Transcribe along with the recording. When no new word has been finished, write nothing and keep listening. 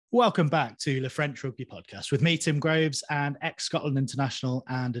Welcome back to the French Rugby Podcast with me, Tim Groves, and ex-Scotland international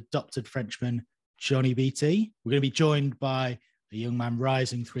and adopted Frenchman, Johnny BT. We're going to be joined by a young man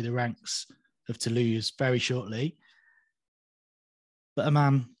rising through the ranks of Toulouse very shortly, but a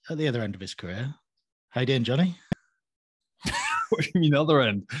man at the other end of his career. How you doing, Johnny? What do you mean other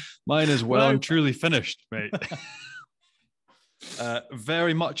end? Mine is well and truly finished, mate.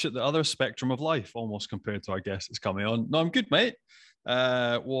 Very much at the other spectrum of life, almost compared to our guest that's coming on. No, I'm good, mate.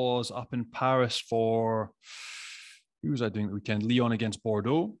 Was up in Paris for, who was I doing the weekend? Lyon against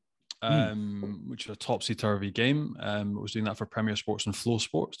Bordeaux, which is a topsy-turvy game. I was doing that for Premier Sports and Flow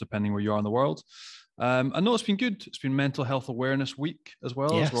Sports, depending where you are in the world. I know it's been good. It's been Mental Health Awareness Week as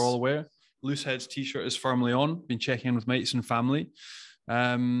well, as we're all aware. Loose Heads t-shirt is firmly on. Been checking in with mates and family.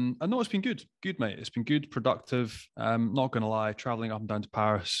 I know it's been good. Good, mate. It's been good, productive. Not going to lie, traveling up and down to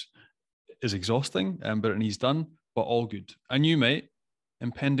Paris is exhausting, but it needs done, but all good. And you, mate,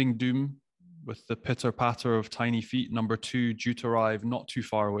 impending doom with the pitter-patter of tiny feet, number 2 due to arrive not too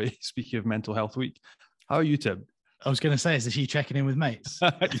far away. Speaking of Mental Health Week, how are you, Tim? I was going to say, is this you checking in with mates?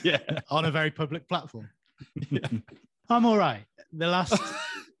 Yeah. On a very public platform. Yeah. I'm all right. The last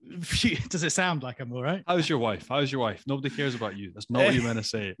few, does it sound like I'm all right? How's your wife? Nobody cares about you. That's not what you meant to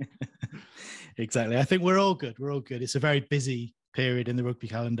say. Exactly. I think we're all good. It's a very busy period in the rugby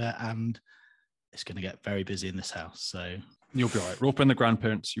calendar, and it's going to get very busy in this house. So you'll be all right. Rope in the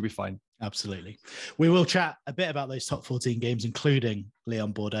grandparents. You'll be fine. Absolutely. We will chat a bit about those top 14 games, including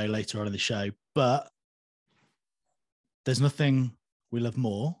Lyon Bordeaux later on in the show. But there's nothing we love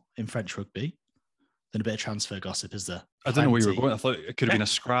more in French rugby than a bit of transfer gossip, is there? I don't know where you were going. I thought it could have been a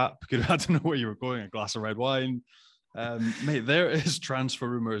scrap. I don't know where you were going. A glass of red wine. Mate, there is transfer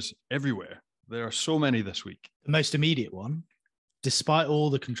rumours everywhere. There are so many this week. The most immediate one, despite all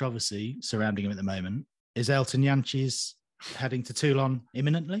the controversy surrounding him at the moment, is Elton Jantjies heading to Toulon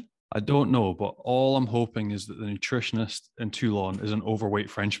imminently? I don't know, but all I'm hoping is that the nutritionist in Toulon is an overweight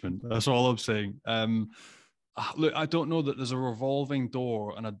Frenchman. That's all I'm saying. Look, I don't know that there's a revolving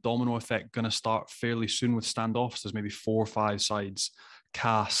door and a domino effect going to start fairly soon with standoffs. There's maybe 4 or 5 sides,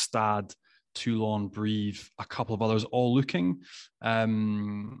 Cass, Stade, Toulon, Brive, a couple of others all looking.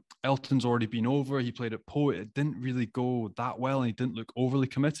 Elton's already been over. He played at Poet. It didn't really go that well and he didn't look overly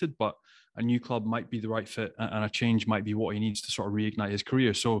committed, but a new club might be the right fit and a change might be what he needs to sort of reignite his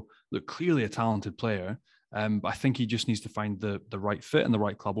career. So look, clearly a talented player, but I think he just needs to find the right fit and the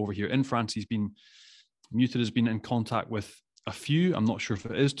right club over here. In France, he's been muted, has been in contact with a few. I'm not sure if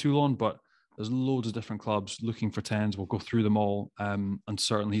it is Toulon, but there's loads of different clubs looking for 10s. We'll go through them all. And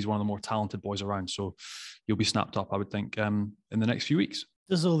certainly he's one of the more talented boys around. So he'll be snapped up, I would think, in the next few weeks.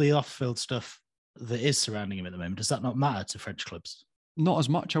 Does all the off-field stuff that is surrounding him at the moment, does that not matter to French clubs? Not as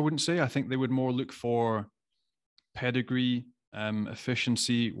much, I wouldn't say. I think they would more look for pedigree,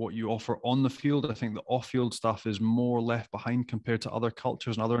 efficiency, what you offer on the field. I think the off-field stuff is more left behind compared to other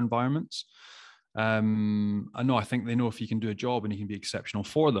cultures and other environments. I think they know if he can do a job and he can be exceptional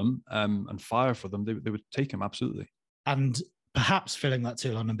for them and fire for them, they would take him, absolutely. And perhaps filling that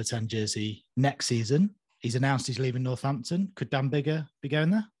Toulon number 10 jersey next season. He's announced he's leaving Northampton. Could Dan Biggar be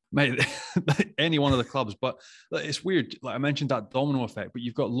going there? Mate, any one of the clubs, but it's weird. Like I mentioned that domino effect, but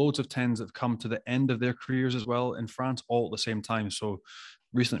you've got loads of 10s that have come to the end of their careers as well in France, all at the same time. So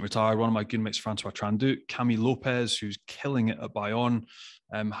recently retired, one of my good mates, Francois Tranduc, Camille Lopez, who's killing it at Bayonne.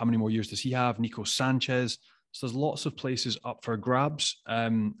 How many more years does he have? Nico Sanchez. So there's lots of places up for grabs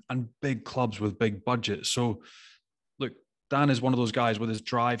and big clubs with big budgets. So look, Dan is one of those guys with his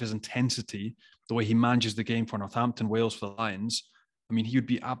drive, his intensity, the way he manages the game for Northampton, Wales, for the Lions. I mean, he would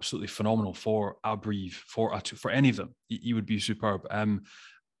be absolutely phenomenal for Brive, for any of them. He would be superb.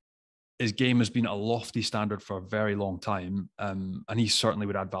 His game has been a lofty standard for a very long time, and he certainly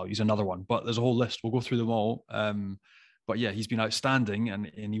would add value. He's another one, but there's a whole list. We'll go through them all. But yeah, he's been outstanding,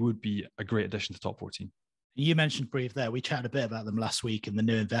 and he would be a great addition to top 14. You mentioned Brive there. We chatted a bit about them last week and the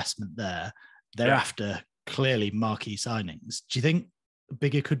new investment there. They're after clearly marquee signings. Do you think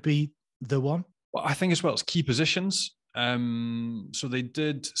Biggar could be the one? Well, I think as well, it's key positions. So they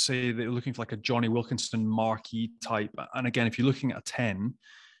did say they were looking for like a Johnny Wilkinson marquee type. And again, if you're looking at a 10,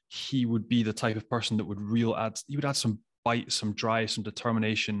 he would be the type of person that would add some bite, some drive, some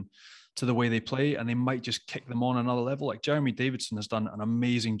determination to the way they play, and they might just kick them on another level. Like Jeremy Davidson has done an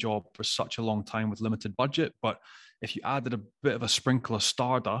amazing job for such a long time with limited budget, but if you added a bit of a sprinkle of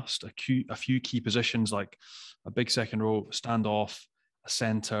stardust, a few key positions like a big second row, standoff, a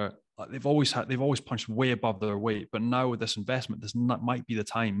center, they've always punched way above their weight. But now with this investment, might be the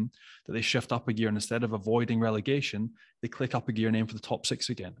time that they shift up a gear, and instead of avoiding relegation, they click up a gear and aim for the top 6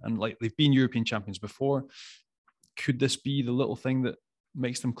 again. And like they've been European champions before. Could this be the little thing that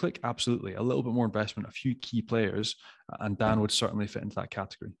makes them click? Absolutely. A little bit more investment, a few key players, and Dan would certainly fit into that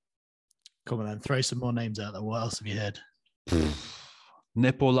category. Come on then, throw some more names out there. What else have you heard?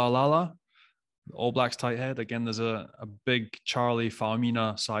 Nepo Lalala, All Blacks tight head. Again, there's a big Charlie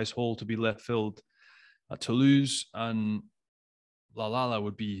Faumina size hole to be left filled at Toulouse, and Lalala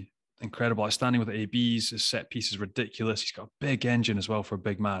would be incredible. Standing with ABs, his set piece is ridiculous. He's got a big engine as well for a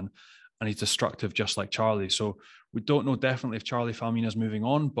big man, and he's destructive just like Charlie. So we don't know definitely if Charlie Faumina is moving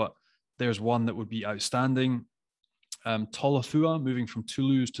on, but there's one that would be outstanding. Tolofua moving from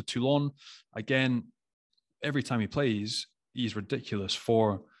Toulouse to Toulon. Again, every time he plays, he's ridiculous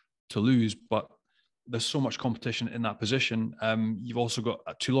for Toulouse, but there's so much competition in that position. You've also got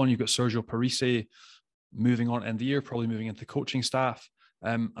at Toulon, you've got Sergio Parisse moving on end of the year, probably moving into coaching staff.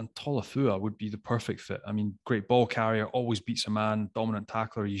 And Tolofua would be the perfect fit. I mean, great ball carrier, always beats a man, dominant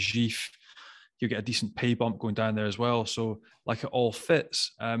tackler, he's gif. You'll get a decent pay bump going down there as well. So like it all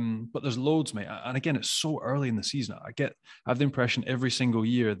fits. But there's loads, mate. And again, it's so early in the season. I have the impression every single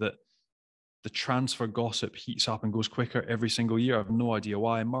year that the transfer gossip heats up and goes quicker every single year. I have no idea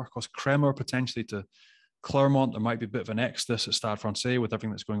why. Marcos Kremer potentially to Clermont. There might be a bit of an exodus at Stade Francais with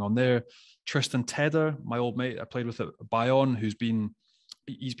everything that's going on there. Tristan Tedder, my old mate I played with at Bayonne, he's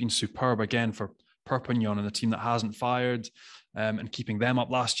been superb again for Perpignan and the team that hasn't fired, and keeping them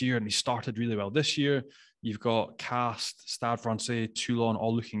up last year. And he started really well this year. You've got Cast, Stade Francais, Toulon,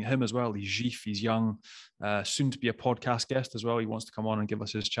 all looking at him as well. He's gif, he's young, soon to be a podcast guest as well. He wants to come on and give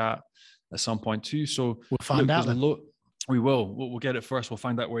us his chat at some point too. So we'll find out. We will. We'll get it first. We'll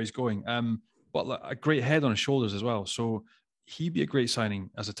find out where he's going. But like, a great head on his shoulders as well. So he'd be a great signing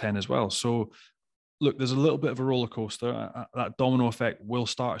as a 10 as well. So look, there's a little bit of a roller coaster. That domino effect will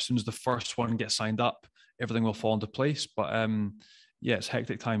start as soon as the first one gets signed up. Everything will fall into place. But yeah, it's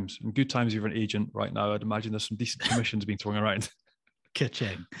hectic times and good times if you're an agent right now. I'd imagine there's some decent commissions being thrown around.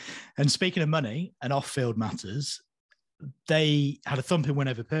 Ka-ching. And speaking of money and off-field matters, they had a thumping win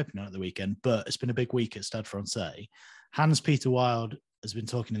over Perpignan at the weekend, but it's been a big week at Stade Francais. Hans-Peter Wild has been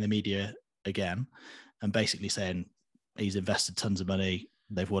talking in the media again and basically saying he's invested tons of money.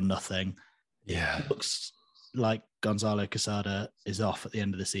 They've won nothing. Yeah. It looks like Gonzalo Quesada is off at the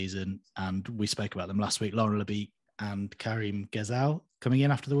end of the season. And we spoke about them last week, Laurent Lebic and Karim Ghezal coming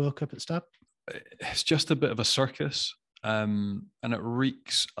in after the World Cup at Stade. It's just a bit of a circus. And it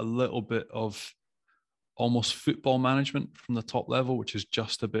reeks a little bit of almost football management from the top level, which is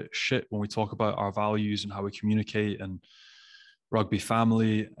just a bit shit when we talk about our values and how we communicate and rugby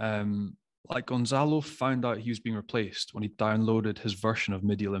family. Like Gonzalo found out he was being replaced when he downloaded his version of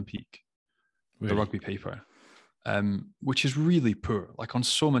Midi Olympique, the rugby paper, which is really poor, like on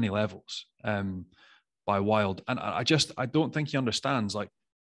so many levels, by Wild. And I don't think he understands, like,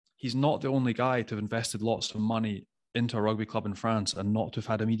 he's not the only guy to have invested lots of money into a rugby club in France and not to have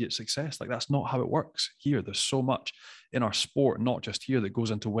had immediate success. Like, that's not how it works here. There's so much in our sport, not just here, that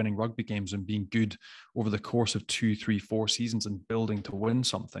goes into winning rugby games and being good over the course of 2, 3, 4 seasons and building to win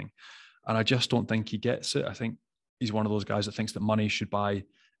something. And I just don't think he gets it. I think he's one of those guys that thinks that money should buy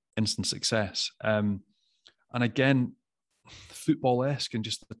instant success. And again, football-esque and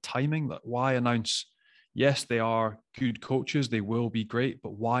just the timing, that why announce, yes, they are good coaches, they will be great,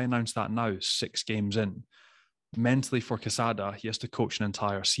 but why announce that now, 6 games in? Mentally for Quesada, he has to coach an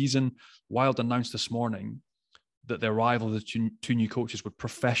entire season. Wild announced this morning that the arrival of the two new coaches would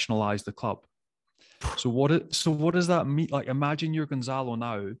professionalize the club. So what does that mean? Like, imagine you're Gonzalo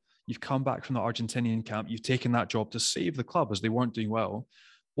now. You've come back from the Argentinian camp. You've taken that job to save the club as they weren't doing well.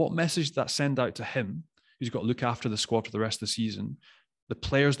 What message did that send out to him, who's got to look after the squad for the rest of the season, the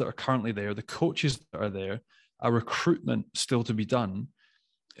players that are currently there, the coaches that are there, a recruitment still to be done?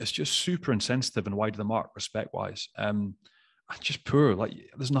 It's just super insensitive and wide of the mark respect-wise. Just poor. Like,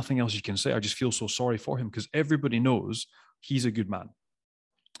 there's nothing else you can say. I just feel so sorry for him because everybody knows he's a good man.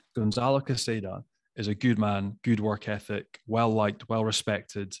 Gonzalo Quesada is a good man, good work ethic, well-liked,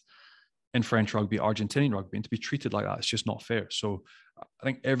 well-respected in French rugby, Argentinian rugby, and to be treated like that, it's just not fair. So I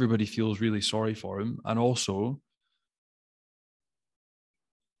think everybody feels really sorry for him. And also,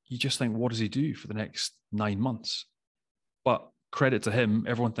 you just think, what does he do for the next 9 months? But credit to him,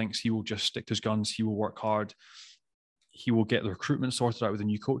 everyone thinks he will just stick to his guns, he will work hard, he will get the recruitment sorted out with the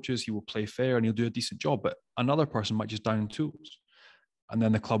new coaches, he will play fair, and he'll do a decent job. But another person might just down tools, and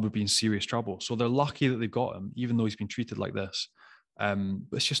then the club would be in serious trouble. So they're lucky that they've got him, even though he's been treated like this. But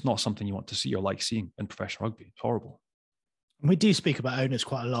it's just not something you want to see or like seeing in professional rugby. It's horrible. We do speak about owners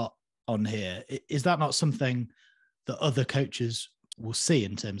quite a lot on here. Is that not something that other coaches will see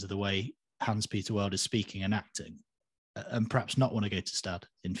in terms of the way Hans-Peter Wild is speaking and acting, and perhaps not want to go to Stade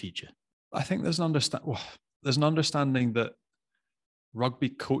in future? I think there's an understanding that rugby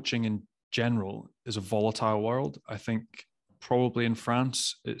coaching in general is a volatile world. I think probably in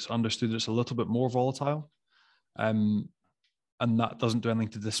France, it's understood it's a little bit more volatile. And that doesn't do anything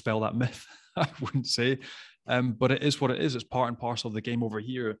to dispel that myth, I wouldn't say. But it is what it is. It's part and parcel of the game over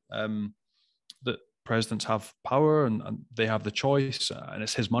here. That presidents have power and they have the choice, and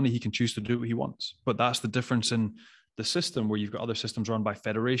it's his money. He can choose to do what he wants. But that's the difference in the system, where you've got other systems run by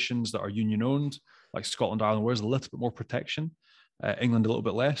federations that are union owned, like Scotland, Ireland, where there's a little bit more protection. England a little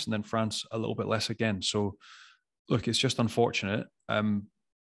bit less, and then France a little bit less again. So look, it's just unfortunate.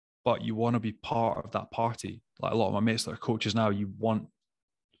 But you want to be part of that party. Like a lot of my mates that are coaches now, you want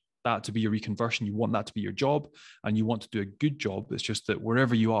that to be your reconversion. You want that to be your job, and you want to do a good job. It's just that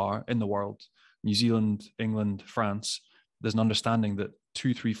wherever you are in the world, New Zealand, England, France, there's an understanding that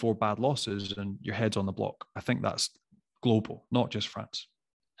 2, 3, 4 bad losses and your head's on the block. I think that's global, not just France.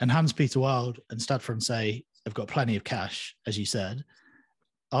 And Hans-Peter Wild and Stade Francais have got plenty of cash, as you said.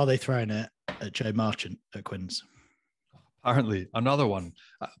 Are they throwing it at Joe Marchant at Quins? Apparently, another one.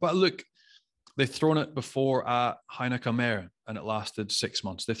 But look, they've thrown it before at Heineken Mer, and it lasted 6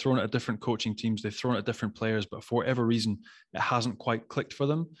 months. They've thrown it at different coaching teams. They've thrown it at different players, but for whatever reason, it hasn't quite clicked for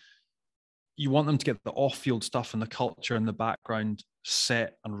them. You want them to get the off-field stuff and the culture and the background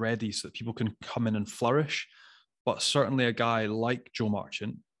set and ready so that people can come in and flourish. But certainly a guy like Joe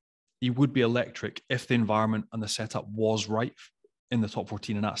Marchant, he would be electric if the environment and the setup was right in the top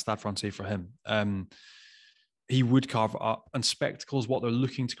 14, and that's Stade Francais for him. He would carve it up, and spectacle is what they're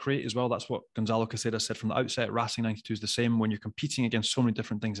looking to create as well. That's what Gonzalo Caseda said from the outset. Racing 92 is the same. When you're competing against so many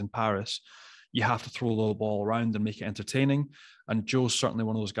different things in Paris, you have to throw the ball around and make it entertaining. And Joe's certainly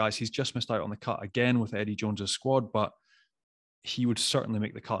one of those guys. He's just missed out on the cut again with Eddie Jones's squad, but he would certainly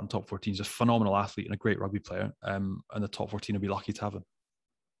make the cut in top 14. He's a phenomenal athlete and a great rugby player. And the top 14 would be lucky to have him.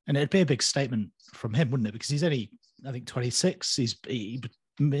 And it'd be a big statement from him, wouldn't it? Because he's only, I think, 26. He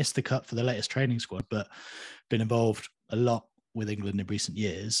missed the cut for the latest training squad, but been involved a lot with England in recent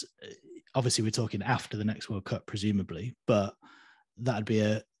years. Obviously, we're talking after the next World Cup, presumably, but that'd be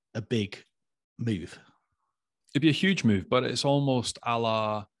a big move. It'd be a huge move, but it's almost a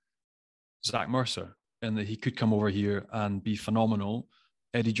la Zach Mercer in that he could come over here and be phenomenal.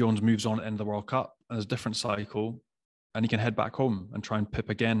 Eddie Jones moves on at the end of the World Cup, and there's a different cycle, and he can head back home and try and pip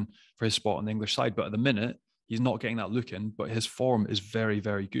again for his spot on the English side. But at the minute, he's not getting that look in, but his form is very,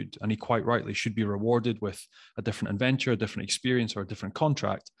 very good. And he quite rightly should be rewarded with a different adventure, a different experience, or a different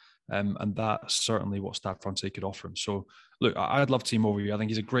contract. And that's certainly what Stade Francais could offer him. So, look, I'd love to see him over here. I think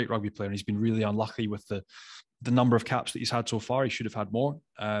he's a great rugby player, and he's been really unlucky with the number of caps that he's had so far. He should have had more.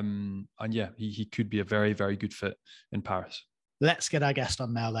 And yeah, he could be a very, very good fit in Paris. Let's get our guest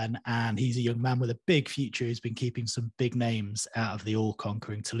on now then. And he's a young man with a big future who's been keeping some big names out of the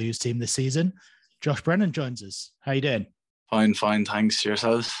all-conquering Toulouse team this season. Josh Brennan joins us. How you doing? Fine. Thanks.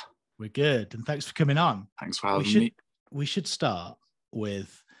 Yourselves? We're good. And thanks for coming on. Thanks for having me. We should start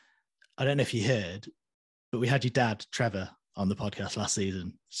with, I don't know if you heard, but we had your dad, Trevor, on the podcast last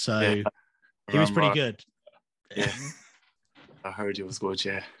season. So yeah, he was pretty good. Yeah. I heard he was good,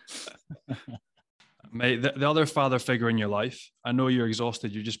 yeah. Mate, the other father figure in your life, I know you're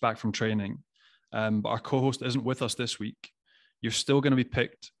exhausted. You're just back from training. But our co-host isn't with us this week. You're still going to be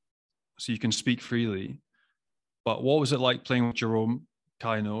picked, so you can speak freely. But what was it like playing with Jerome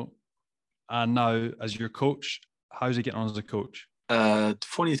Kaino? And now, as your coach, how's he getting on as a coach? The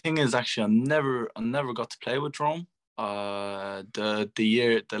funny thing is, actually, I never got to play with Jerome.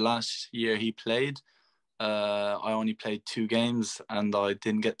 The last year he played, I only played 2 games, and I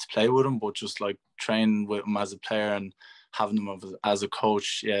didn't get to play with him. But just like training with him as a player and having him as a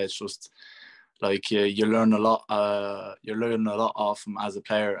coach, yeah, it's just like you learn a lot. You're learning a lot off him as a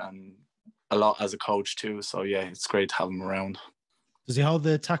player and a lot as a coach too. So yeah, it's great to have him around. Does he hold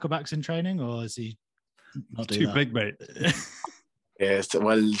the tacklebacks in training, or is he not too big, mate? Yeah,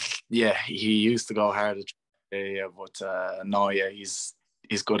 well, yeah, he used to go hard, but no, yeah, he's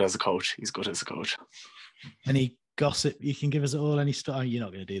good as a coach. He's good as a coach. Any gossip you can give us at all? Any stuff? You're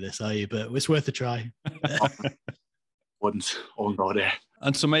not going to do this, are you? But it's worth a try. Won't go there.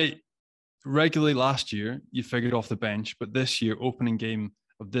 And so, mate, regularly last year you figured off the bench, but this year, opening game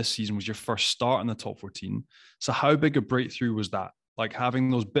of this season was your first start in the top 14. So how big a breakthrough was that? Like having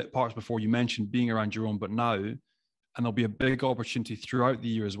those bit parts before, you mentioned being around Jerome, but now, and there'll be a big opportunity throughout the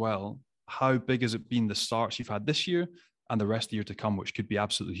year as well. How big has it been, the starts you've had this year and the rest of the year to come, which could be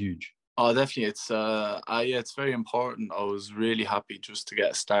absolutely huge? Oh, definitely. It's very important. I was really happy just to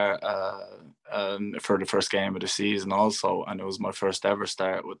get a start for the first game of the season also, and it was my first ever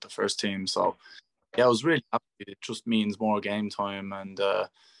start with the first team. So yeah, I was really happy. It just means more game time, and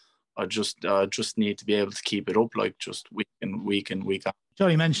I just need to be able to keep it up, like just week in, week out.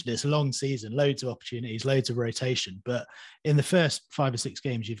 Johnny mentioned it's a long season, loads of opportunities, loads of rotation. But in the first 5 or 6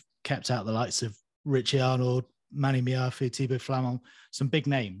 games, you've kept out the likes of Richie Arnold, Manny Miafu, Thibaut Flamand, some big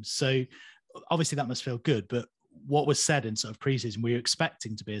names. So obviously that must feel good. But what was said in sort of preseason, were you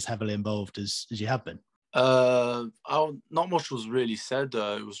expecting to be as heavily involved as you have been? Not much was really said.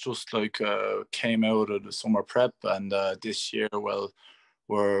 It was just like came out of the summer prep, and this year, well,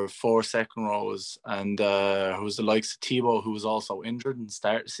 we're 4 second rows, and it was the likes of Thibaut, who was also injured in the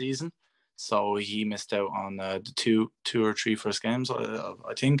start of the season, so he missed out on the two or three first games,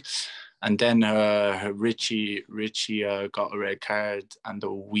 I think. And then Richie got a red card, and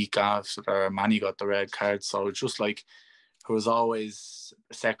the week after Manny got the red card. So it's just like there was always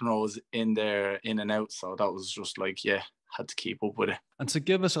second rows in there, in and out. So that was just like, yeah, had to keep up with it. And to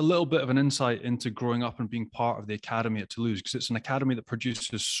give us a little bit of an insight into growing up and being part of the academy at Toulouse, because it's an academy that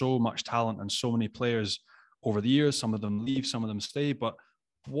produces so much talent and so many players over the years. Some of them leave, some of them stay. But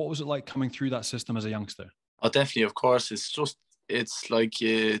what was it like coming through that system as a youngster? Oh, definitely, of course. It's like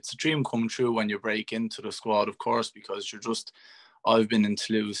it's a dream come true when you break into the squad, of course, because I've been in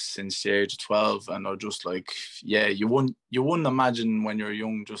Toulouse since the age of 12, and I'm just like, yeah, you wouldn't imagine when you're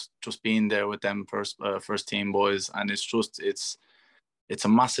young just being there with them first team boys, and it's a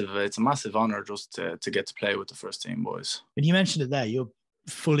massive honor just to get to play with the first team boys. And you mentioned it there, you're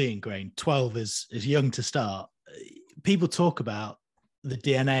fully ingrained. 12 is young to start. People talk about the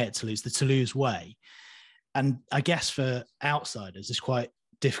DNA at Toulouse, the Toulouse way. And I guess for outsiders, it's quite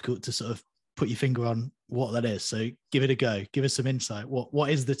difficult to sort of put your finger on what that is. So give it a go. Give us some insight. What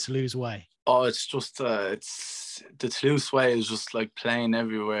is the Toulouse way? Oh, it's just it's the Toulouse way is just like playing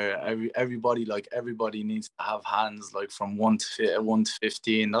everywhere. Everybody needs to have hands like from 1 to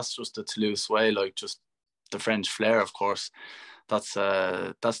 15. That's just the Toulouse way. Like just the French flair, of course. That's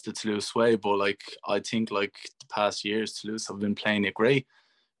the Toulouse way. But like I think like the past years, Toulouse have been playing it great.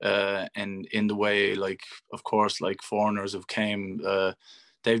 And in the way, like, of course, like foreigners have came,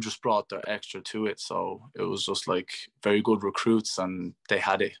 they've just brought their extra to it. So it was just like very good recruits, and they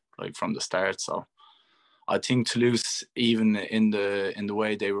had it like from the start. So I think Toulouse, even in the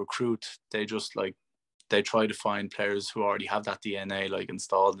way they recruit, they just like, they try to find players who already have that DNA like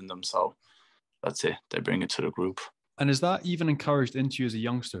installed in them. So that's it. They bring it to the group. And is that even encouraged into you as a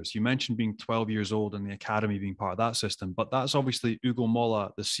youngster? So you mentioned being 12 years old and the academy being part of that system, but that's obviously Hugo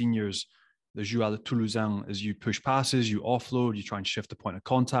Mola, the seniors, the Jeu à la Toulousain, as you push passes, you offload, you try and shift the point of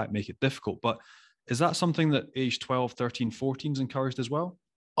contact, make it difficult. But is that something that age 12, 13, 14 is encouraged as well?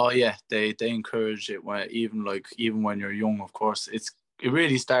 Oh yeah, they encourage it even when you're young, of course. It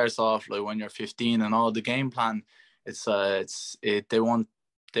really starts off like when you're 15, and all the game plan,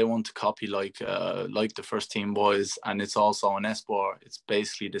 they want to copy like the first team boys, and it's also an esport. It's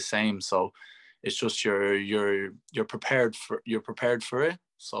basically the same. So it's just you're prepared for it.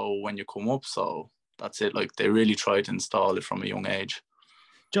 So when you come up, so that's it. Like they really try to install it from a young age.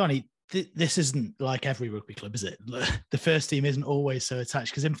 Johnny, this isn't like every rugby club, is it? The first team isn't always so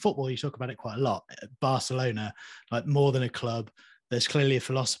attached, because in football you talk about it quite a lot. Barcelona, like more than a club, there's clearly a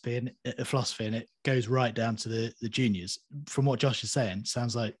philosophy, and it goes right down to the juniors. From what Josh is saying,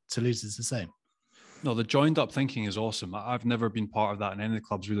 sounds like Toulouse is the same. No, the joined up thinking is awesome. I've never been part of that in any of the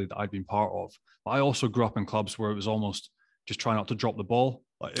clubs really that I've been part of. But I also grew up in clubs where it was almost just try not to drop the ball.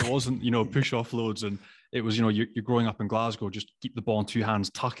 Like it wasn't, push offloads, and it was, you're growing up in Glasgow, just keep the ball in 2 hands,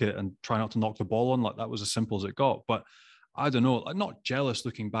 tuck it, and try not to knock the ball on. Like that was as simple as it got. But I don't know, I'm not jealous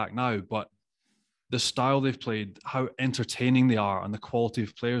looking back now, but the style they've played, how entertaining they are, and the quality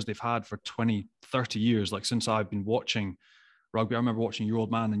of players they've had for 20, 30 years. Like since I've been watching rugby, I remember watching Your Old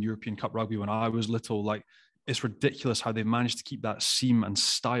Man and European Cup rugby when I was little. Like it's ridiculous how they've managed to keep that seam and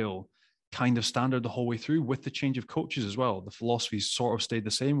style kind of standard the whole way through, with the change of coaches as well. The philosophies sort of stayed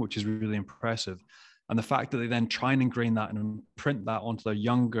the same, which is really impressive. And the fact that they then try and ingrain that and imprint that onto their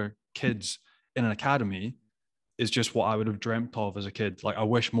younger kids in an academy is just what I would have dreamt of as a kid. Like I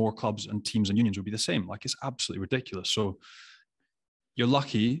wish more clubs and teams and unions would be the same. Like it's absolutely ridiculous. So you're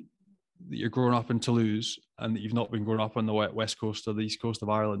lucky that you're growing up in Toulouse and that you've not been growing up on the west coast or the east coast of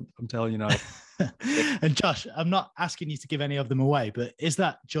Ireland. I'm telling you now. And Josh, I'm not asking you to give any of them away, but is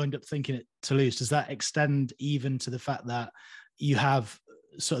that joined up thinking at Toulouse, does that extend even to the fact that you have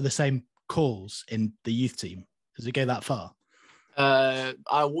sort of the same calls in the youth team? Does it go that far?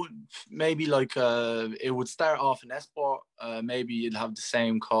 I would maybe like it would start off in esport. Maybe you'd have the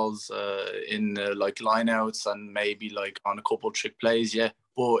same calls in like lineouts and maybe like on a couple of trick plays. Yeah,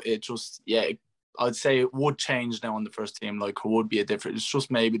 but it just I'd say it would change now on the first team. Like it would be a different. It's just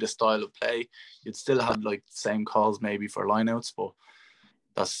maybe the style of play. You'd still have like the same calls maybe for lineouts, but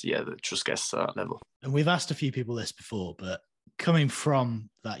that just gets to that level. And we've asked a few people this before, but coming from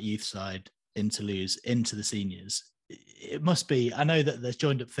that youth side in Toulouse into the seniors, it must be, I know that there's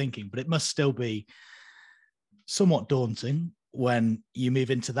joined up thinking, but it must still be somewhat daunting when you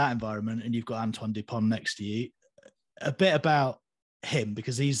move into that environment and you've got Antoine Dupont next to you. A bit about him,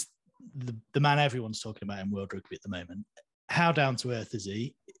 because he's the man everyone's talking about in world rugby at the moment. How down to earth is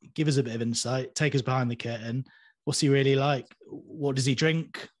he? Give us a bit of insight. Take us behind the curtain. What's he really like? What does he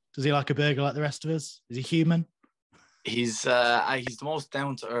drink? Does he like a burger like the rest of us? Is he human? He's the most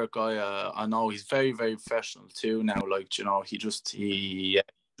down to earth guy I know. He's very, very professional too now. Like, you know,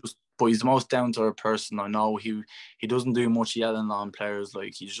 but he's the most down to earth person I know. He doesn't do much yelling on players.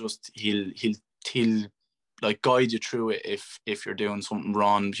 Like, he'll like guide you through it if you're doing something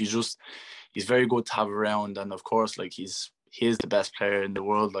wrong. He's very good to have around, and of course, like he is the best player in the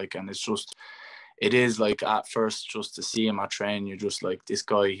world. Like, and it is like at first just to see him at training, you're just like, this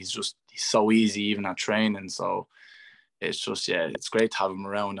guy, he's so easy even at training. So it's just, yeah, it's great to have him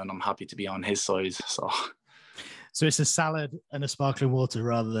around, and I'm happy to be on his side. So it's a salad and a sparkling water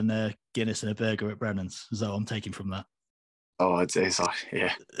rather than a Guinness and a burger at Brennan's. Is that what I'm taking from that? Oh, I'd say so.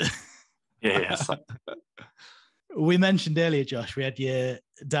 Yeah. Yeah. So. We mentioned earlier, Josh, we had your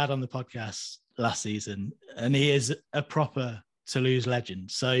dad on the podcast last season, and he is a proper Toulouse legend.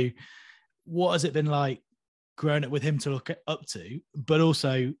 So what has it been like growing up with him to look up to, but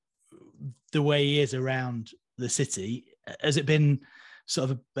also the way he is around the city? Has it been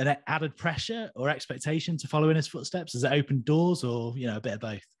sort of an added pressure or expectation to follow in his footsteps? Has it opened doors, or, you know, a bit of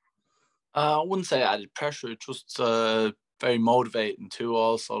both? I wouldn't say added pressure, just very motivating too.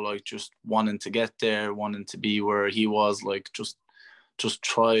 Also, like, just wanting to get there, wanting to be where he was. Like, just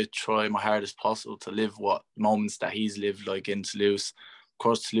try my hardest possible to live what moments that he's lived, like in Toulouse. Of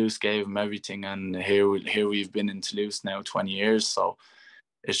course, Toulouse gave him everything, and here we've been in Toulouse now 20 years. So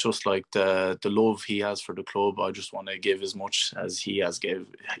it's just like the love he has for the club. I just want to give as much as he has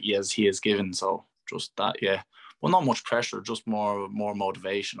given. So just that, yeah. Well, not much pressure, just more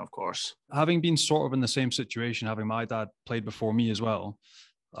motivation, of course. Having been sort of in the same situation, having my dad played before me as well,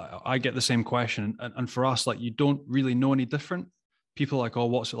 I get the same question. And for us, like, you don't really know any different. People are like, oh,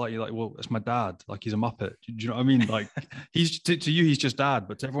 what's it like? You're like, well, it's my dad. Like, he's a Muppet. Do you know what I mean? Like, he's to you, he's just dad.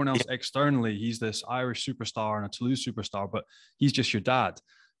 But to everyone else externally, he's this Irish superstar and a Toulouse superstar, but he's just your dad.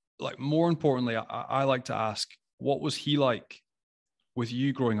 Like, more importantly, I like to ask, what was he like with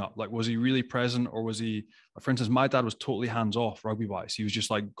you growing up? Like, was he really present, or was he, for instance, my dad was totally hands-off rugby-wise. He was just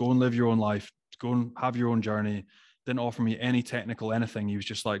like, go and live your own life, go and have your own journey. Didn't offer me any technical anything. He was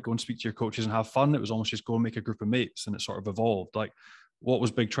just like, go and speak to your coaches and have fun. It was almost just go and make a group of mates, and it sort of evolved. Like, what was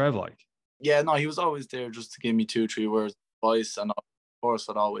Big Trev like? Yeah, no, he was always there just to give me 2-3 words of advice, and of course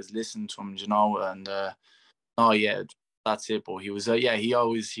I'd always listen to him, you know. And oh yeah, that's it. But he was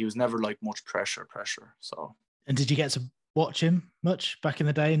he was never like much pressure. So. And did you get to watch him much back in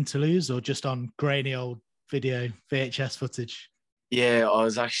the day in Toulouse, or just on grainy old video VHS footage? Yeah, I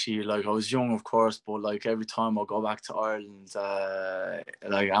was actually, like, I was young, of course, but like every time I go back to Ireland,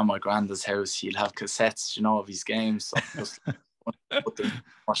 like at my granddad's house, he'll have cassettes, you know, of his games. So just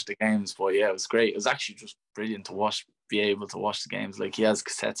watch the games. But yeah, it was great. It was actually just brilliant to be able to watch the games. Like, he has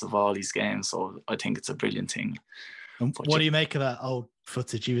cassettes of all these games, so I think it's a brilliant thing. And what do you make of that old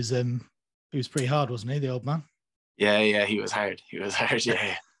footage? He was pretty hard, wasn't he, the old man? Yeah, he was hard.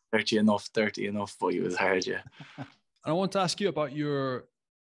 Yeah. Dirty enough, but he was hard, yeah. And I want to ask you about your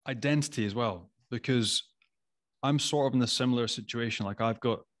identity as well, because I'm sort of in a similar situation. Like, I've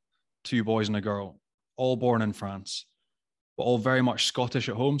got 2 boys and a girl, all born in France, but all very much Scottish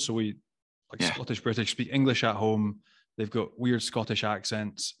at home. So Scottish, British, speak English at home. They've got weird Scottish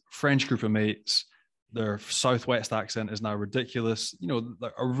accents, French group of mates. Their Southwest accent is now ridiculous, you know,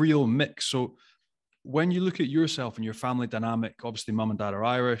 a real mix. So when you look at yourself and your family dynamic, obviously mum and dad are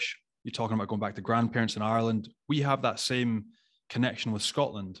Irish. You're talking about going back to grandparents in Ireland. We have that same connection with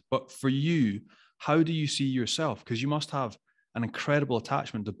Scotland. But for you, how do you see yourself? Because you must have an incredible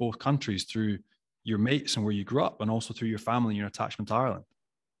attachment to both countries through your mates and where you grew up, and also through your family and your attachment to Ireland.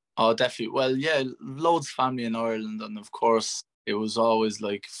 Oh, definitely. Well, yeah, loads of family in Ireland. And of course, it was always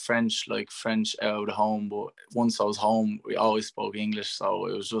like French out of home. But once I was home, we always spoke English. So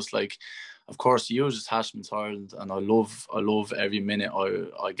it was just like, of course, huge attachment to Ireland, and I love every minute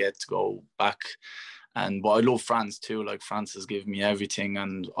I get to go back. But I love France too. Like, France has given me everything,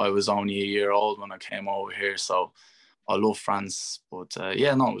 and I was only a year old when I came over here, so I love France. But I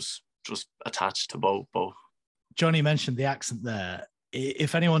was just attached to both. Johnny mentioned the accent there.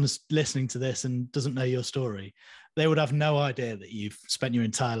 If anyone's listening to this and doesn't know your story, they would have no idea that you've spent your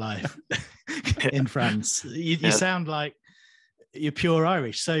entire life in France. You sound like you're pure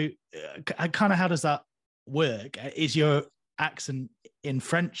Irish. So kind of how does that work? Is your accent in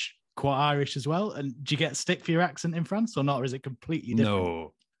French quite Irish as well? And do you get stick for your accent in France or not? Or is it completely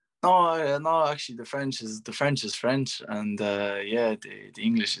different? No, actually the French is French, and the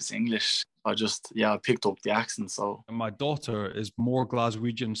English is English. I picked up the accent. So my daughter is more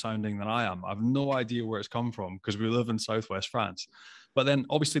Glaswegian sounding than I am. I've no idea where it's come from because we live in southwest France. But then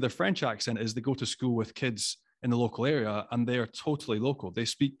obviously their French accent is they go to school with kids in the local area and they are totally local. They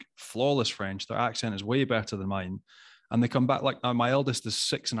speak flawless French. Their accent is way better than mine. And they come back like my eldest is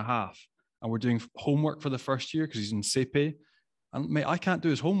 6.5 and we're doing homework for the first year because he's in CP. And mate, I can't do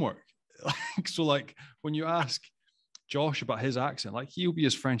his homework. So like when you ask Josh about his accent, like he'll be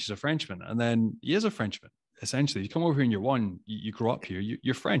as French as a Frenchman. And then he is a Frenchman. Essentially, you come over here in year one, you grow up here,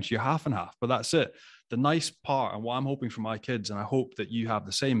 you're French, you're half and half, but that's it. The nice part, and what I'm hoping for my kids, and I hope that you have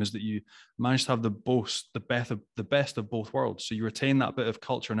the same, is that you manage to have the best of both worlds. So you retain that bit of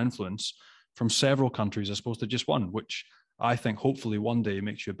culture and influence from several countries as opposed to just one, which I think hopefully one day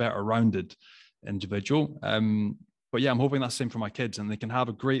makes you a better rounded individual. But yeah, I'm hoping that's the same for my kids, and they can have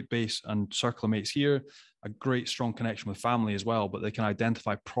a great base and circle of mates here, a great strong connection with family as well, but they can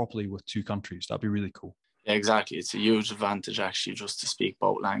identify properly with two countries. That'd be really cool. Yeah, exactly. It's a huge advantage actually just to speak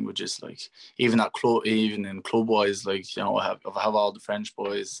both languages. Like even in club wise, like I have all the French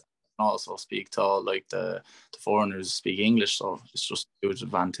boys and also speak to all like the foreigners speak English, so it's just a huge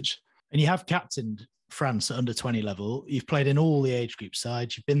advantage. And you have captained France at under 20 level. You've played in all the age group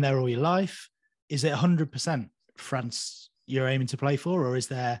sides. You've been there all your life. Is it 100% France you're aiming to play for, or is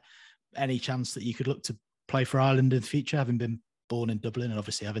there any chance that you could look to play for Ireland in the future, having been born in Dublin and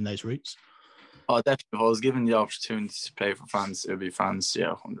obviously having those roots? Oh, definitely. If I was given the opportunity to play for France, it would be France.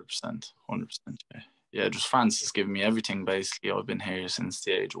 Yeah, 100%. Yeah, just France has given me everything, basically. I've been here since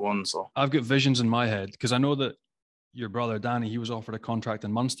the age of 1. So I've got visions in my head because I know that your brother, Danny, he was offered a contract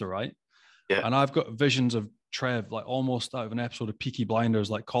in Munster, right? Yeah. And I've got visions of Trev, like almost out of an episode of Peaky Blinders,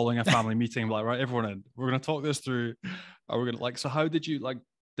 like calling a family meeting, like, right, everyone in. We're going to talk this through. Are we going to, like, so how did you, like,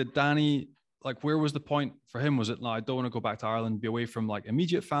 did Danny, like, where was the point for him? Was it, like, I don't want to go back to Ireland, be away from, like,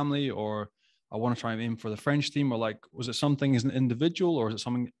 immediate family, or I want to try and aim for the French team, or like, was it something as an individual, or is it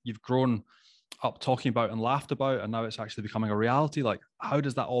something you've grown up talking about and laughed about, and now it's actually becoming a reality? Like, how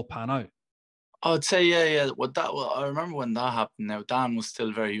does that all pan out? I would say, yeah. I remember when that happened. Now, Dan was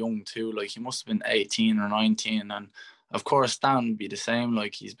still very young too. Like, he must have been 18 or 19. And of course, Dan would be the same.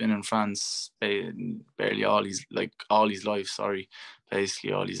 Like, he's been in France barely all his life,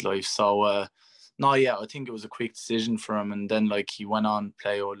 basically all his life. So, no, yeah, I think it was a quick decision for him. And then, like, he went on to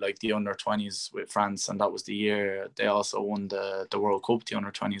play like the under-20s with France. And that was the year they also won the World Cup, the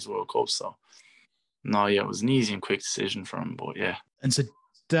under-20s World Cup. So, no, yeah, it was an easy and quick decision for him. But, yeah. And so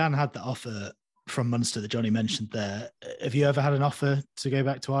Dan had the offer from Munster that Johnny mentioned there. Have you ever had an offer to go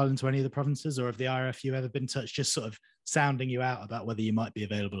back to Ireland, to any of the provinces, or have the IRFU ever been in touch, just sort of sounding you out about whether you might be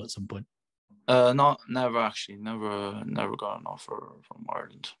available at some point? No, never actually. Never got an offer from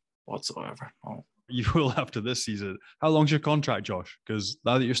Ireland whatsoever. No. You will after this season. How long's your contract, Josh? Because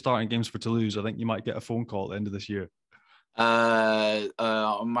now that you're starting games for Toulouse, I think you might get a phone call at the end of this year.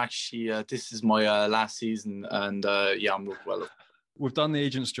 I'm actually, this is my last season, and yeah, I'm looking well. We've done the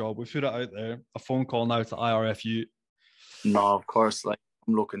agent's job. We've put it out there. A phone call now to IRFU. No, of course, like,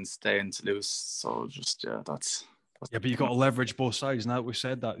 I'm looking to stay in Toulouse. So just, that's yeah, but you've got to leverage both sides. Now that we've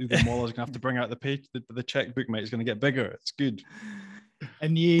said that, Ugo Moller's going to have to bring out the checkbook, mate. It's going to get bigger. It's good.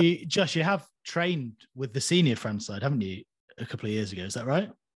 And you, Josh, you have trained with the senior France side, haven't you, a couple of years ago? Is that right?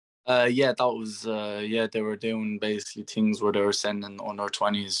 Yeah, that was, they were doing basically things where they were sending under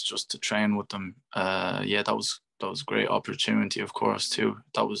 20s just to train with them. Yeah, that was a great opportunity, of course, too.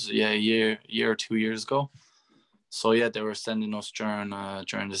 That was, a year or 2 years ago. So, yeah, they were sending us during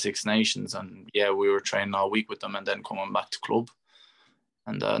the Six Nations, and, yeah, we were training all week with them and then coming back to club.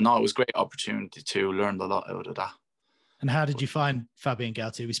 And, no, it was a great opportunity too. Learned a lot out of that. And how did you find Fabien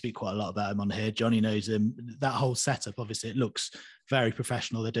Galtier? We speak quite a lot about him on here. Johnny knows him. That whole setup, obviously, it looks very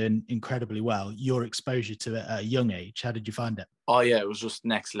professional. They're doing incredibly well. Your exposure to it at a young age, how did you find it? Oh, yeah, it was just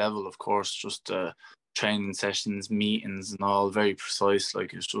next level, of course. Just training sessions, meetings and all, very precise.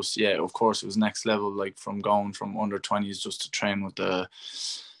 Like, it's just, yeah, of course, it was next level. Like, from going from under 20s just to train with the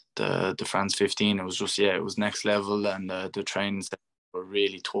France 15, it was just, yeah, it was next level. And the training sessions were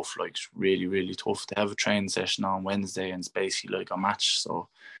really tough, like really, really tough. To have a training session on Wednesday and it's basically like a match. So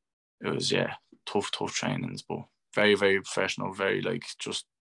it was, yeah, tough trainings, but very, very professional, very, like, just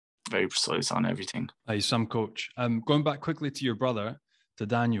very precise on everything. He's some coach. Going back quickly to your brother, to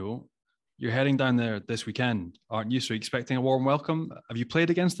Daniel, you're heading down there this weekend, aren't you? So you're expecting a warm welcome. Have you played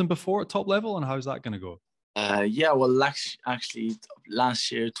against him before at top level, and how's that going to go? Yeah, well, actually,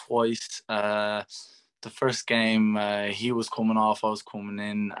 last year twice. The first game, he was coming off, I was coming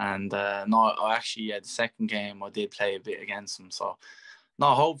in, and no, actually, yeah, the second game I did play a bit against him. So,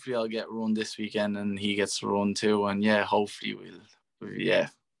 no, hopefully I'll get a run this weekend, and he gets a run too. And yeah, hopefully yeah,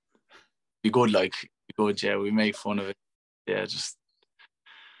 be good. Like, be good. Yeah, we make fun of it. Yeah, just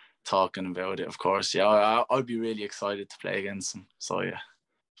talking about it. Of course, yeah, I'd be really excited to play against him. So yeah.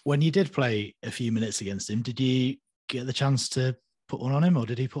 When you did play a few minutes against him, did you get the chance to put one on him, or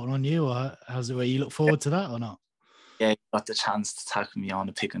did he put one on you, or how's it? Where you look forward to that or not? Yeah, you got the chance to tackle me on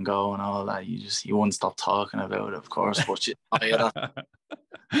the pick and go and all that. You won't stop talking about it, of course. But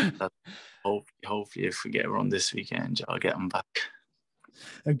hopefully, if we get a run this weekend, I'll get him back.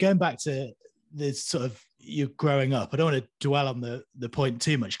 And going back to this sort of you growing up, I don't want to dwell on the point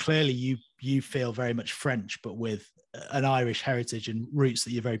too much. Clearly, you feel very much French, but with an Irish heritage and roots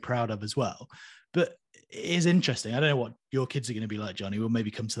that you're very proud of as well. But it is interesting. I don't know what your kids are going to be like, Johnny. We'll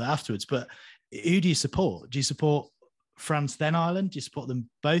maybe come to that afterwards. But who do you support? Do you support France, then Ireland? Do you support them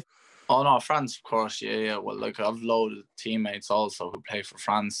both? Oh no, France, of course. Yeah. Well, like I've loads of teammates also who play for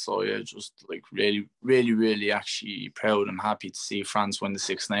France. So yeah, just like really, really, really actually proud and happy to see France win the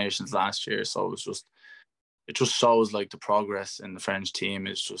Six Nations last year. So it just shows like the progress in the French team.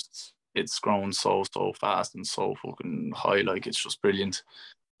 It's grown so fast and so fucking high. Like it's just brilliant.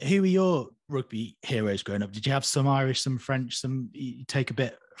 Who were your rugby heroes growing up? Did you have some Irish, some French, some you take a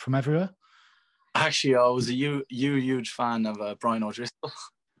bit from everywhere? Actually, I was a huge fan of Brian O'Driscoll.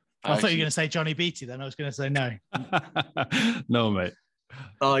 I thought you were going to say Johnny Beattie. Then I was going to say no. No, mate.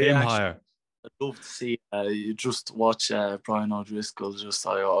 Oh yeah, higher. I'd love to see. You just watch Brian O'Driscoll.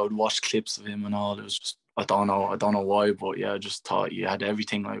 I would watch clips of him and all. It was just I don't know why, but yeah, I just thought you had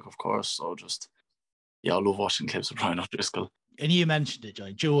everything. Like, of course, so just yeah, I love watching clips of Brian O'Driscoll. And you mentioned it,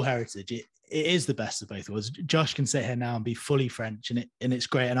 Johnny, dual heritage. It is the best of both worlds. Josh can sit here now and be fully French, and it's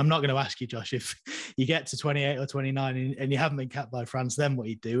great. And I'm not going to ask you, Josh, if you get to 28 or 29 and you haven't been capped by France, then what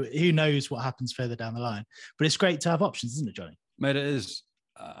you do. Who knows what happens further down the line? But it's great to have options, isn't it, Johnny? Mate, it is.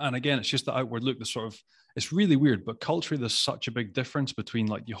 And again, it's just the outward look. It's really weird, but culturally, there's such a big difference between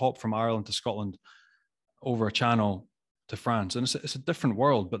like you hop from Ireland to Scotland over a channel to France, and it's a different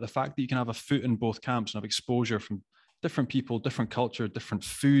world. But the fact that you can have a foot in both camps and have exposure from different people, different culture, different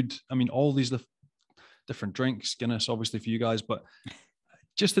food. I mean, all these different drinks, Guinness, obviously for you guys, but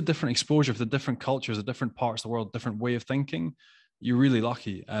just the different exposure for the different cultures, the different parts of the world, different way of thinking. You're really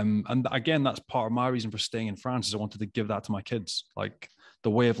lucky. And again, that's part of my reason for staying in France is I wanted to give that to my kids, like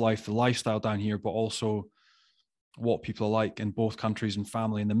the way of life, the lifestyle down here, but also what people are like in both countries and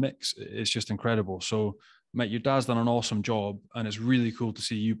family in the mix. It's just incredible. So, mate, your dad's done an awesome job, and it's really cool to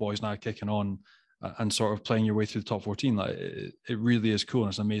see you boys now kicking on and sort of playing your way through the top 14. Like it really is cool, and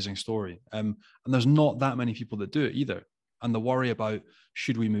it's an amazing story. And there's not that many people that do it either. And the worry about,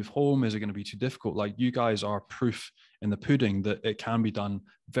 should we move home? Is it going to be too difficult? Like, you guys are proof in the pudding that it can be done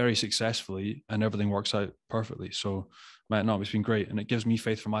very successfully and everything works out perfectly. So, mate, no, it's been great. And it gives me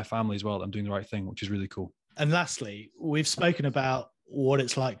faith for my family as well that I'm doing the right thing, which is really cool. And lastly, we've spoken about what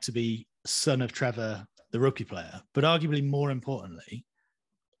it's like to be son of Trevor, the rugby player, but arguably more importantly,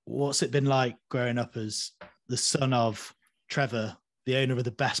 what's it been like growing up as the son of Trevor, the owner of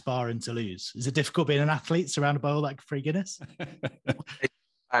the best bar in Toulouse? Is it difficult being an athlete surrounded by all that free Guinness?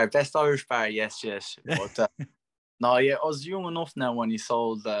 Best Irish bar, yes. But no, yeah, I was young enough now when he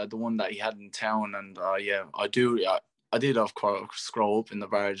sold the one that he had in town, and yeah, I did of course grow up in the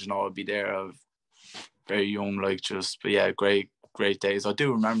bar. You know, I'd be there, very young, like but yeah, great days. I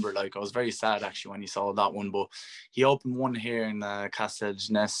do remember, like, I was very sad actually when he sold that one, but he opened one here in Stade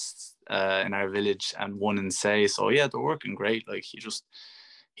Francais in our village and one in Say. So yeah, they're working great. Like,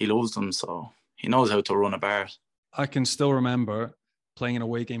 he loves them, so he knows how to run a bar. I can still remember playing an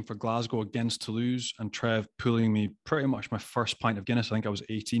away game for Glasgow against Toulouse and Trev pulling me pretty much my first pint of Guinness. I think I was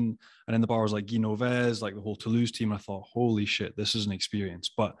 18, and in the bar was like GUINNESS, like the whole Toulouse team. I thought, holy shit, this is an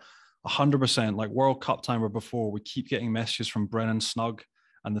experience. But 100%, like World Cup time or before, we keep getting messages from Brennan Snug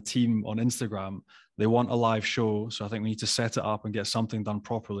and the team on Instagram. They want a live show, so I think we need to set it up and get something done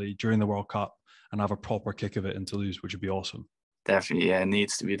properly during the World Cup and have a proper kick of it in Toulouse, which would be awesome. Definitely, yeah,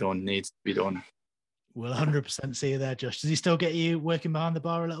 needs to be done. We'll 100% see you there, Josh. Does he still get you working behind the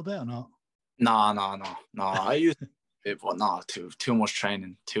bar a little bit or not? No. I used to, but no, too much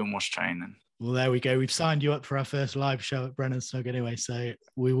training. Well, there we go. We've signed you up for our first live show at Brennan Snug anyway, so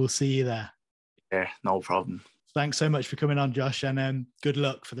we will see you there. Yeah, no problem. Thanks so much for coming on, Josh, and good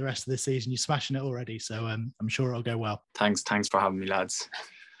luck for the rest of the season. You're smashing it already, so I'm sure it'll go well. Thanks for having me, lads.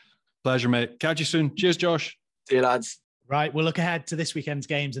 Pleasure, mate. Catch you soon. Cheers, Josh. See you, lads. Right, we'll look ahead to this weekend's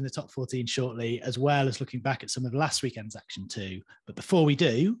games in the top 14 shortly, as well as looking back at some of last weekend's action too. But before we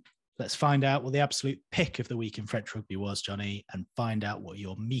do, let's find out what the absolute pick of the week in French rugby was, Johnny, and find out what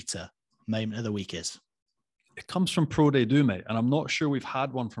your meter moment of the week is. It comes from Pro Day Do, mate, and I'm not sure we've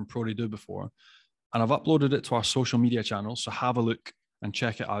had one from Pro Day Do before. And I've uploaded it to our social media channels, so have a look and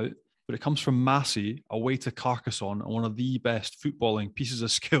check it out. But it comes from Massy away to Carcassonne, and one of the best footballing pieces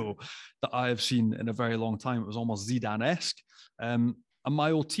of skill that I have seen in a very long time. It was almost Zidane-esque. And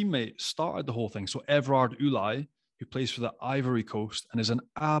my old teammate started the whole thing. So Everard Ulai, who plays for the Ivory Coast and is an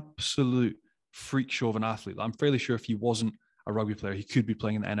absolute freak show of an athlete. I'm fairly sure if he wasn't a rugby player, he could be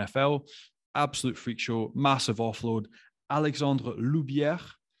playing in the NFL. Absolute freak show, massive offload. Alexandre Loubière,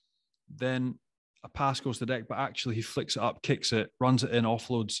 then a pass goes to deck, but actually he flicks it up, kicks it, runs it in,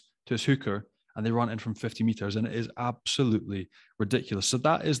 offloads to his hooker, and they run in from 50 meters, and it is absolutely ridiculous. So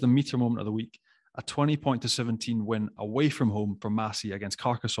that is the meter moment of the week. A 20-17 win away from home for Massy against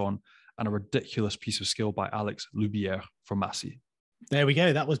Carcassonne, and a ridiculous piece of skill by Alex Loubière for Massy. There we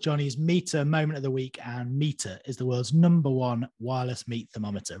go. That was Johnny's meter moment of the week, and Meter is the world's #1 wireless meat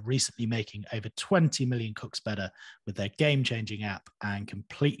thermometer, recently making over 20 million cooks better with their game-changing app and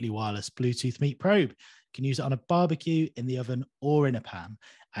completely wireless Bluetooth meat probe. You can use it on a barbecue, in the oven, or in a pan,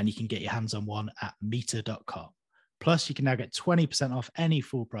 and you can get your hands on one at meter.com. Plus, you can now get 20% off any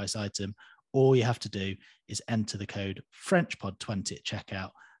full price item. All you have to do is enter the code FrenchPod20 at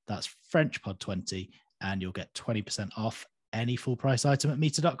checkout. That's FrenchPod20, and you'll get 20% off any full price item at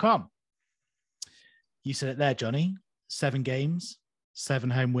meter.com. You said it there, Johnny. 7 games, 7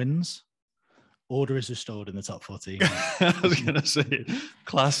 home wins. Order is restored in the top 14. I was going to say,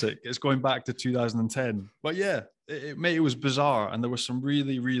 classic. It's going back to 2010. But yeah, it was bizarre. And there were some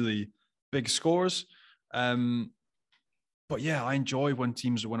really, really big scores. But yeah, I enjoy when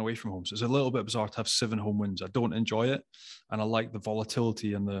teams win away from home. So it's a little bit bizarre to have 7 home wins. I don't enjoy it. And I like the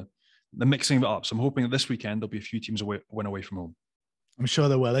volatility and the mixing of it up. So I'm hoping that this weekend there'll be a few teams win away from home. I'm sure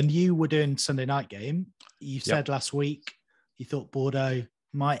there will. And you were doing Sunday night game. You said last week you thought Bordeaux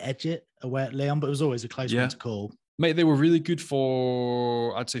might edge it away at Lyon, but it was always a close one to call. Mate, they were really good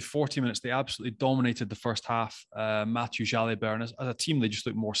for, I'd say, 40 minutes. They absolutely dominated the first half. Mathieu Jalibert, and as a team, they just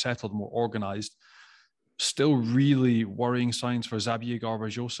looked more settled, more organised. Still really worrying signs for Xavier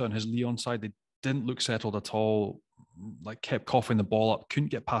Garbajosa and his Lyon side. They didn't look settled at all, like kept coughing the ball up,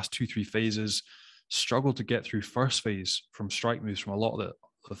 couldn't get past 2-3 phases, struggled to get through first phase from strike moves from a lot of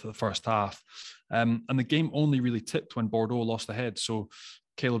the first half. And the game only really tipped when Bordeaux lost the head. So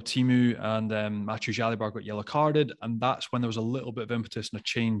Caleb Timu and Mathieu Jalibert got yellow carded, and that's when there was a little bit of impetus and a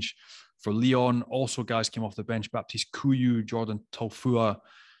change for Lyon. Also, guys came off the bench. Baptiste Couillou, Jordan Tofua,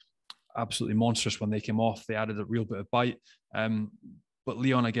 absolutely monstrous when they came off. They added a real bit of bite. But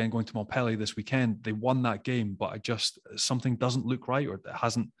Lyon, again, going to Montpellier this weekend, they won that game, but something doesn't look right, or it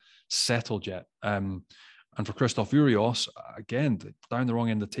hasn't settled yet. And for Christophe Urios, again, down the wrong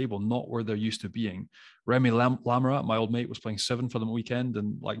end of the table, not where they're used to being. Remy Lamarat, my old mate, was playing 7 for them weekend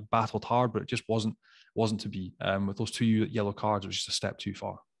and like battled hard, but it just wasn't to be. With those 2 yellow cards, it was just a step too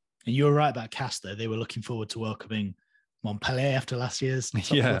far. And you were right about Castor. They were looking forward to welcoming Montpellier after last year's top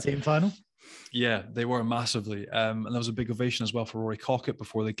 14 final. Yeah, they were massively. And there was a big ovation as well for Rory Cockett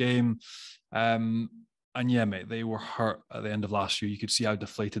before the game. And yeah, mate, they were hurt at the end of last year. You could see how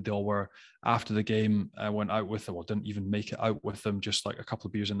deflated they all were after the game. I went out with them, or didn't even make it out with them, just like a couple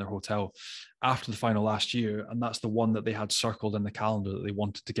of beers in their hotel after the final last year. And that's the one that they had circled in the calendar that they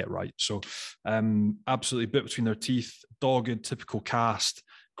wanted to get right. So absolutely bit between their teeth, dogged, typical cast,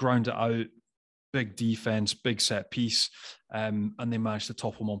 ground it out, big defense, big set piece. And they managed to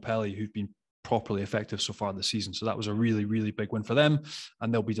topple Montpellier, who've been properly effective so far this season. So that was a really, really big win for them,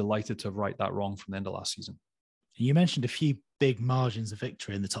 and they'll be delighted to right that wrong from the end of last season. You mentioned a few big margins of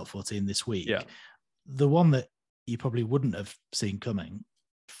victory in the top 14 this week. Yeah. The one that you probably wouldn't have seen coming,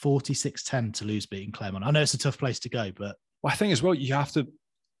 46-10 Toulouse beating Clermont. I know it's a tough place to go, but... Well, I think as well, you have to,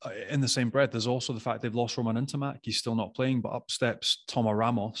 in the same breath, there's also the fact they've lost Roman Intermac. He's still not playing, but up steps Thomas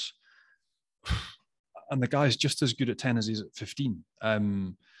Ramos. And the guy's just as good at 10 as he's at 15.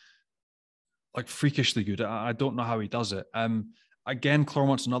 Like freakishly good. I don't know how he does it. Again,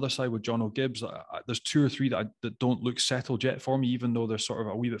 Clermont's another side with John O'Gibbs. There's 2 or 3 that don't look settled yet for me, even though they're sort of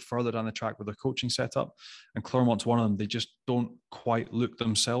a wee bit further down the track with their coaching setup. And Clermont's one of them. They just don't quite look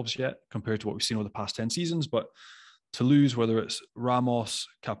themselves yet compared to what we've seen over the past 10 seasons. But Toulouse, whether it's Ramos,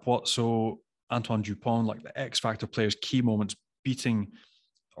 Capozzo, Antoine Dupont, like the X-Factor players, key moments, beating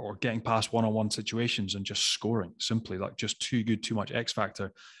or getting past one-on-one situations and just scoring simply, like just too good, too much X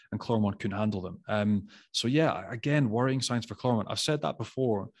factor, and Clermont couldn't handle them. So yeah, again, worrying signs for Clermont. I've said that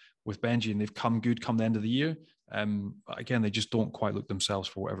before with Benji, and they've come good come the end of the year. But again, they just don't quite look themselves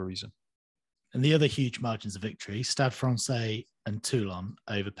for whatever reason. And the other huge margins of victory, Stade Francais and Toulon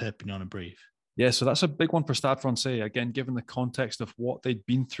over Perpignan and Brive. Yeah, so that's a big one for Stade Francais. Again, given the context of what they'd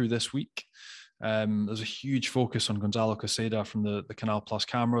been through this week, there's a huge focus on Gonzalo Caseda from the Canal Plus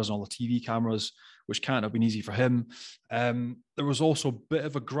cameras and all the TV cameras, which can't have been easy for him. There was also a bit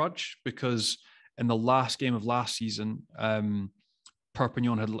of a grudge because in the last game of last season,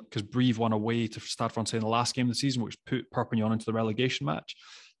 Perpignan had, because Brive won away to Stade Francais in the last game of the season, which put Perpignan into the relegation match.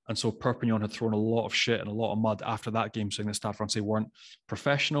 And so Perpignan had thrown a lot of shit and a lot of mud after that game, saying that Stade Francais weren't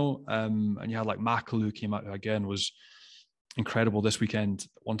professional. And you had like Makalou came out, who again was incredible this weekend.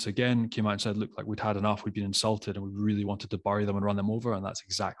 Once again, came out and said, look, like we'd had enough, we'd been insulted, and we really wanted to bury them and run them over. And that's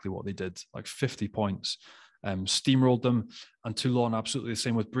exactly what they did. Like 50 points, steamrolled them. And Toulon, absolutely the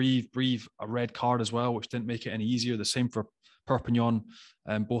same with Brive. Brive, a red card as well, which didn't make it any easier. The same for Perpignan,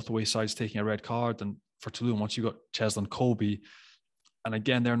 both away sides taking a red card. And for Toulon, once you got Cheslin Colby, and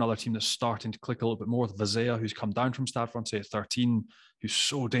again, they're another team that's starting to click a little bit more with Vazea, who's come down from Stade Francais at 13, who's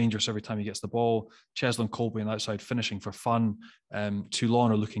so dangerous every time he gets the ball. Cheslin Colby on the outside finishing for fun.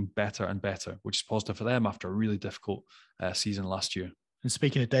 Toulon are looking better and better, which is positive for them after a really difficult season last year. And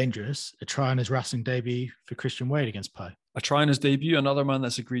speaking of dangerous, a try on his Racing debut for Christian Wade against Pau. A try on his debut, another man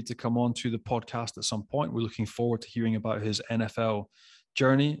that's agreed to come on to the podcast at some point. We're looking forward to hearing about his NFL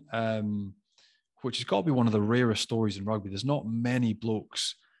journey, which has got to be one of the rarest stories in rugby. There's not many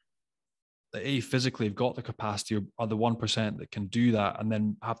blokes that physically have got the capacity or are the 1% that can do that and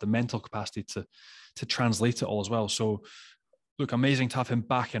then have the mental capacity to translate it all as well. So look, amazing to have him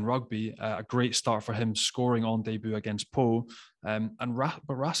back in rugby. A great start for him scoring on debut against Pau. But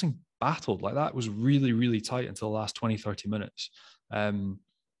Racing battled. Like that was really, really tight until the last 20, 30 minutes. And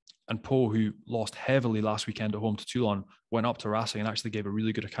Pau, who lost heavily last weekend at home to Toulon, went up to Racing and actually gave a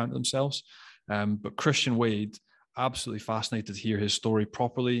really good account of themselves. But Christian Wade, absolutely fascinated to hear his story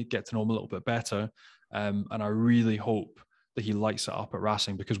properly, get to know him a little bit better. And I really hope that he lights it up at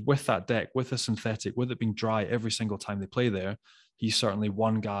Racing, because with that deck, with the synthetic, with it being dry every single time they play there, he's certainly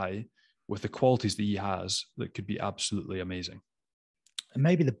one guy with the qualities that he has that could be absolutely amazing. And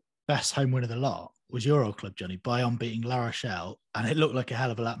maybe the best home win of the lot was your old club, Johnny, Bayonne beating La Rochelle, and it looked like a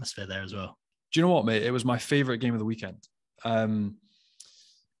hell of an atmosphere there as well. Do you know what, mate? It was my favourite game of the weekend.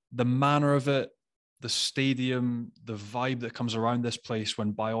 The manner of it, the stadium, the vibe that comes around this place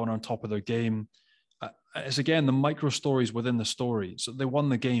when Bayonne are on top of their game. It's again the micro stories within the story. So they won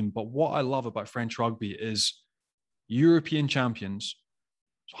the game. But what I love about French rugby is European champions,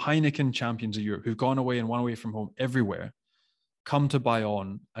 Heineken champions of Europe, who've gone away and won away from home everywhere, come to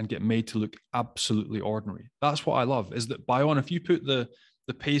Bayonne and get made to look absolutely ordinary. That's what I love, is that Bayonne, if you put the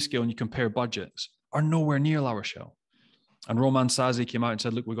pay scale and you compare budgets, are nowhere near La Rochelle. And Roman Sazi came out and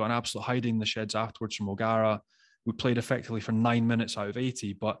said, look, we got an absolute hiding in the sheds afterwards from O'Gara. We played effectively for 9 minutes out of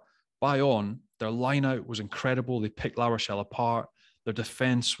 80, but Bayonne, their line out was incredible. They picked La Rochelle apart. Their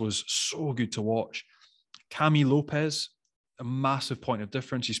defense was so good to watch. Camille Lopez, a massive point of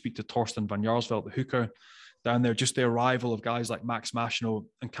difference. You speak to Torsten van Jaarsveld, the hooker down there, just the arrival of guys like Max Machino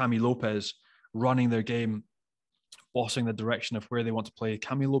and Camille Lopez running their game, bossing the direction of where they want to play.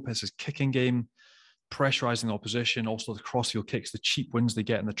 Camille Lopez's kicking game, pressurizing the opposition, also the crossfield kicks, the cheap wins they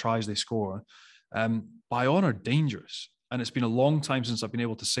get and the tries they score. Bayonne are dangerous. And it's been a long time since I've been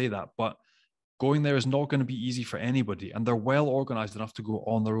able to say that, but going there is not going to be easy for anybody. And they're well organized enough to go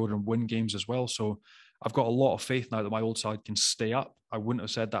on the road and win games as well. So I've got a lot of faith now that my old side can stay up. I wouldn't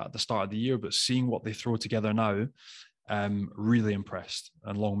have said that at the start of the year, but seeing what they throw together now, really impressed,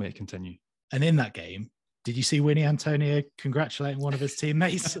 and long may it continue. And in that game, did you see Winnie Antonio congratulating one of his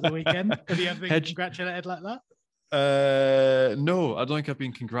teammates at the weekend? Have you ever been congratulated like that? No, I don't think I've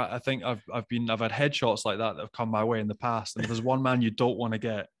been I think I've had headshots like that have come my way in the past. And if there's one man you don't want to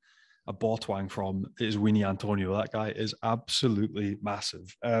get a ball twang from, it is Winnie Antonio. That guy is absolutely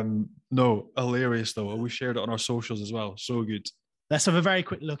massive. No, hilarious though. We shared it on our socials as well. So good. Let's have a very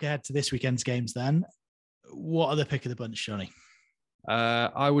quick look ahead to this weekend's games then. What are the pick of the bunch, Johnny?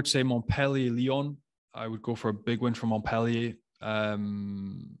 I would say Montpellier-Lyon. I would go for a big win for Montpellier.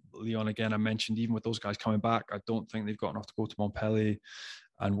 Lyon, again, I mentioned, even with those guys coming back, I don't think they've got enough to go to Montpellier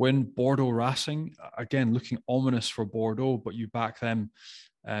and win. Bordeaux Racing, again, looking ominous for Bordeaux, but you back them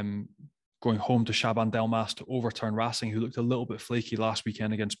going home to Chaban-Delmas to overturn Racing, who looked a little bit flaky last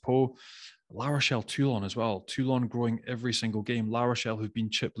weekend against Pau. La Rochelle, Toulon as well. Toulon growing every single game. La Rochelle, who've been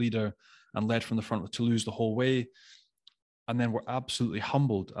chip leader and led from the front with Toulouse the whole way. and then were absolutely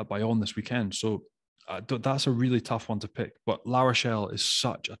humbled at Bayonne this weekend. So that's a really tough one to pick. But La Rochelle is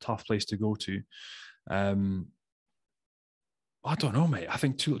such a tough place to go to. I don't know, mate. I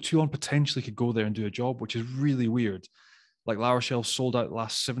think Toulon potentially could go there and do a job, which is really weird. Like La Rochelle sold out the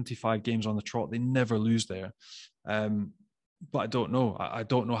last 75 games on the trot. They never lose there. But I don't know. I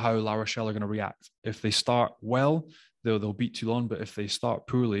don't know how La Rochelle are going to react. If they start well, they'll beat Toulon. But if they start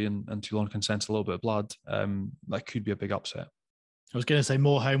poorly and Toulon can sense a little bit of blood, that could be a big upset. I was going to say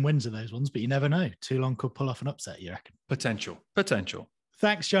more home wins in those ones, but you never know. Toulon could pull off an upset, you reckon? Potential.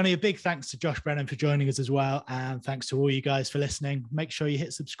 Thanks, Johnny. A big thanks to Josh Brennan for joining us as well. And thanks to all you guys for listening. Make sure you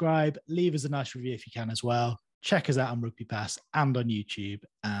hit subscribe. Leave us a nice review if you can as well. Check us out on RugbyPass and on YouTube.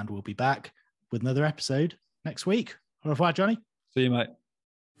 And we'll be back with another episode next week. Au revoir, Johnny. See you, mate.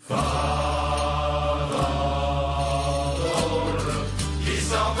 Qui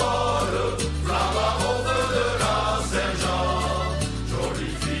s'envole.